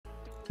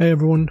Hey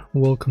everyone,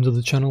 welcome to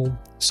the channel.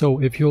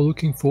 So if you're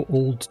looking for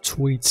old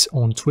tweets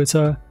on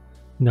Twitter,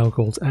 now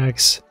called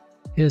X,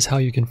 here's how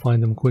you can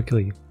find them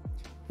quickly.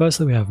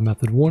 Firstly, we have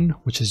method 1,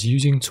 which is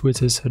using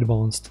Twitter's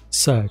advanced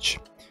search.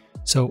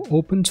 So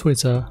open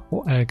Twitter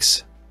or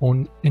X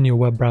in your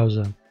web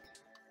browser.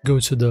 Go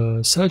to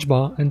the search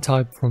bar and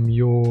type from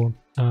your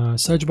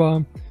search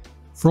bar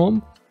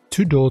from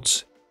 2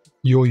 dots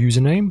your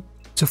username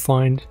to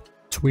find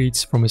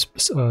tweets from a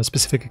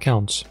specific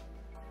account.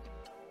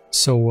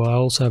 So I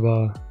also have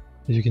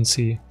as you can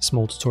see,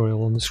 small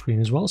tutorial on the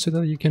screen as well, so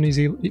that you can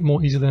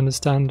more easily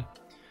understand.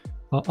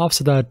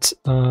 After that,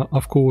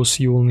 of course,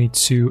 you will need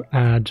to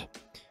add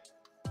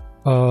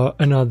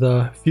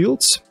another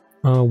field,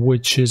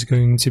 which is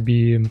going to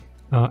be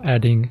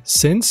adding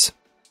since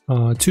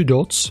 2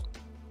 dots.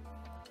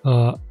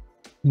 Why?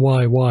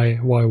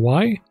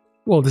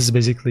 Well, this is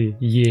basically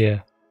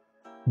year.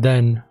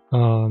 Then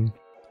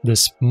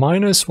this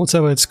minus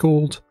whatever it's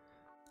called,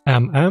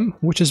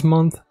 which is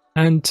month.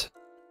 And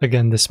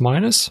again this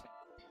minus,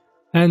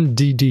 and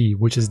dd,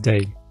 which is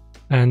day,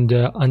 and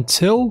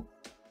until,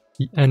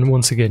 and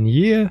once again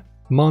year,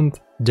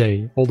 month,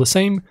 day, all the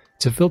same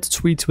to filter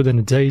tweets within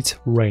a date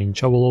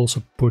range. I will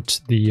also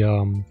put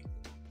the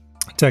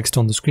text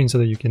on the screen so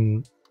that you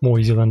can more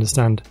easily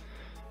understand.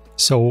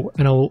 So,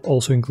 and I'll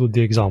also include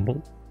the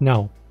example.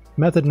 Now,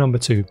 method number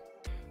 2.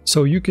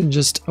 So you can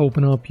just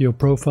open up your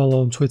profile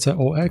on Twitter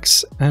or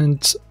X and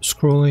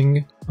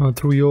scrolling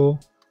through your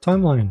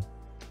timeline.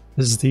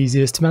 This is the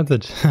easiest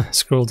method.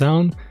 Scroll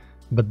down,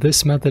 but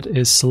this method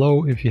is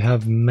slow if you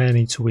have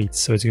many tweets,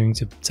 so it's going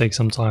to take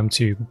some time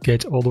to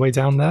get all the way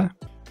down there.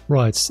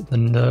 Right,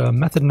 then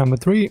method number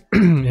 3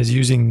 is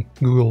using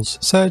Google's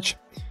search.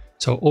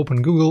 So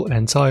open Google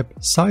and type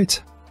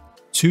site,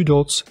 2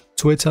 dots,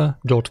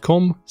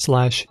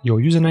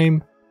 twitter.com/your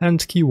username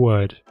and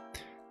keyword.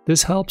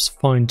 This helps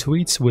find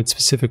tweets with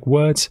specific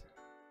words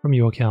from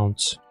your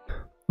accounts.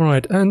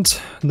 Alright, and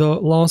the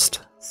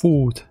last,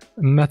 4th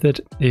method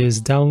is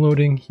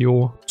downloading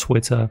your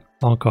Twitter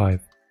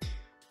archive.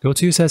 Go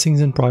to your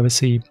settings and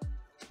privacy,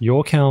 your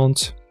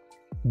account,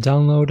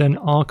 download an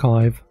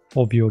archive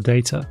of your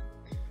data.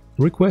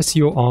 Request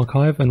your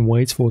archive and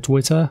wait for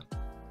Twitter,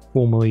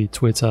 formerly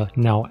Twitter,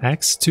 now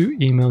X, to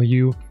email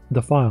you the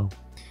file.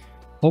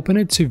 Open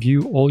it to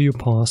view all your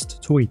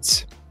past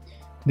tweets.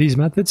 These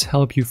methods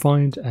help you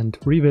find and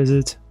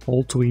revisit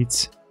old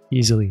tweets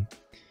easily.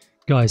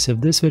 Guys, if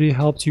this video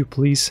helped you,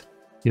 please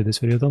give this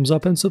video a thumbs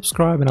up and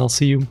subscribe, and I'll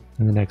see you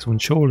in the next one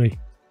shortly.